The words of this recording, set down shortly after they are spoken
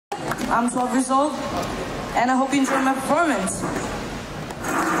I'm 12 years old, and I hope you enjoy my performance.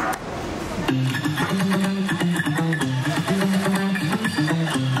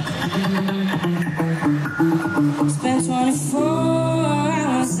 Spent 24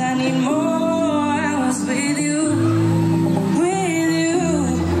 hours, I need more hours with you, with you.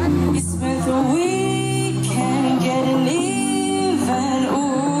 You spent the weekend getting even,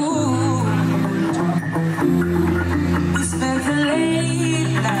 ooh. We spent the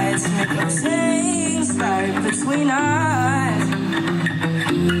late nights making things right between us.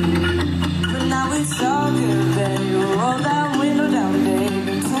 But now it's all good, baby. Roll that window down,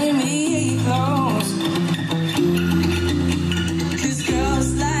 baby. Play me close. Cause girls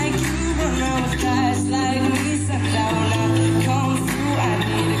like you run around with guys like me. Sundown, now come through, I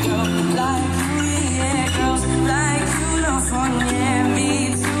need a girl like you, yeah. Girls like you, no fun, yeah. Me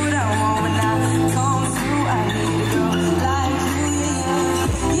too, that one when I come through, I need a girl like you,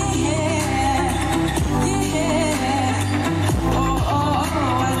 yeah. Yeah, yeah. Oh, oh,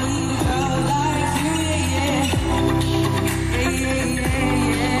 oh, I need a girl like you, yeah. Yeah, yeah, yeah,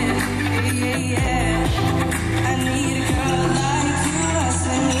 yeah, yeah, yeah. I need a girl like you. I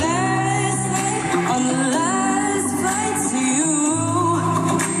spent last night on the last flight to you.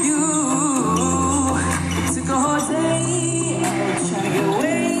 Took a whole day trying to get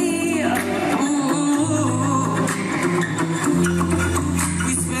away. Ooh.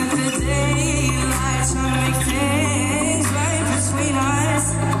 We spent the daylight trying to make things right between us,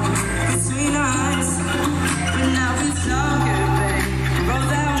 between us. But now it's all good, babe. Roll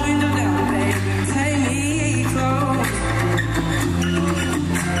that window down, babe. Play me close.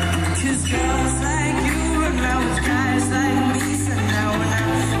 Cause girls like you run around with guys like me. So now when I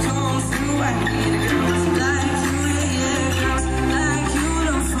come through, I need a girl like you, yeah. Girls like you,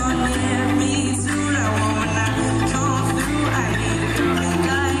 no fun, yeah. Me too, now when I come through, I need a girl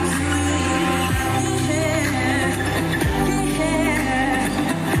like you, yeah. Yeah,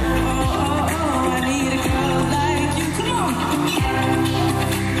 oh, oh, oh, I need a girl like you. Come on. Yeah,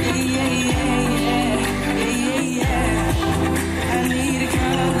 yeah, yeah, yeah, yeah, yeah, yeah. I need a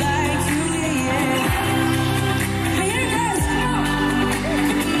girl like you, yeah, yeah. Hey, here it goes, come on.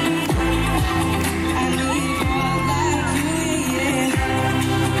 I need a girl like you, yeah, yeah.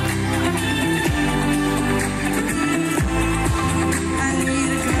 I need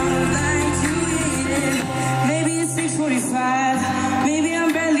a girl like you, yeah. Maybe it's 6:45, maybe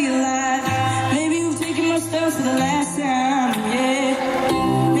I'm barely alive. Maybe you've taken my stuff for the last time, yeah.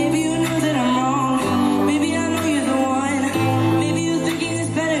 Maybe you know that I'm wrong. Maybe I know you're the one. Maybe you're thinking it's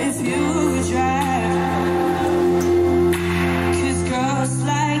better if you drive. Cause girls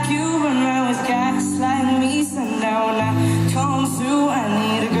like you run around with guys like me. So now when I come through, I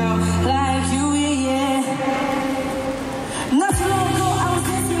need a girl like you, yeah, yeah. Not too long ago, I was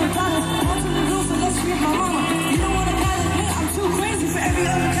dancing with dollars. Going to the roof and let's meet my mama. You don't want a guy like me, I'm too crazy for every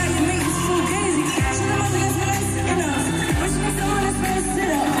other guy you meet. It's too crazy. Should the mother gets me nice enough. But she needs someone that's better sit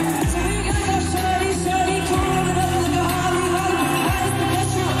up. So we gotta go shorty, shorty. Come on, it up like a Harley, Harley. Why is the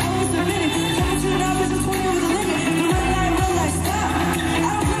best you're always admitting? Coming to now, bitch, I'm 20 over the limit. The red light, stop. I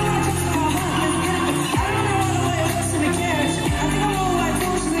don't play my tricks in my heart, let's get it. I don't know why the way it works in the carriage. I think I'm all white,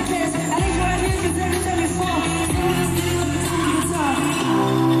 bullshit in the cares. I need you right here, cause every time you fall, sing this thing like it's on the guitar.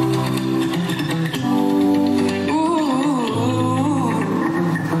 Ooh,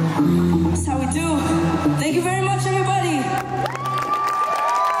 that's how we do. Thank you very much, everybody.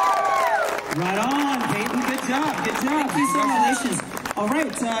 Right on, Peyton. Good job. Good job. Congratulations. All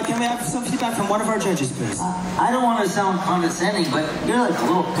right, can we have some feedback from one of our judges, please? I don't want to sound condescending, but you're like a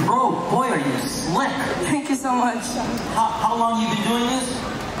little pro. Boy, are you slick. Thank you so much. How long you been doing this?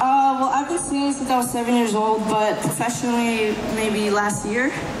 Well, I've been singing since I was 7 years old, but professionally, maybe last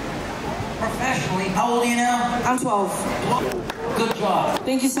year. Professionally? How old are you now? I'm 12. Good job.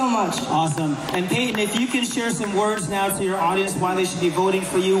 Thank you so much. Awesome. And Peyton, if you can share some words now to your audience why they should be voting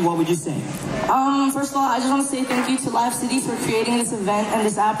for you, what would you say? First of all, I just want to say thank you to Live City for creating this event, and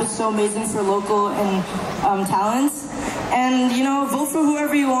this app is so amazing for local and talents. And, you know, vote for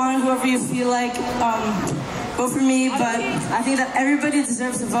whoever you want, whoever you feel like. Vote for me, but I think that everybody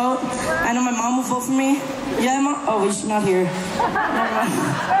deserves to vote. I know my mom will vote for me. Yeah, Mom? Oh, wait, she's not here. Never mind.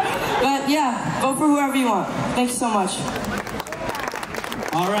 But yeah, vote for whoever you want. Thank you so much.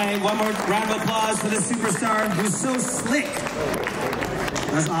 All right, one more round of applause for the superstar who's so slick.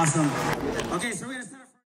 That's awesome. Okay, so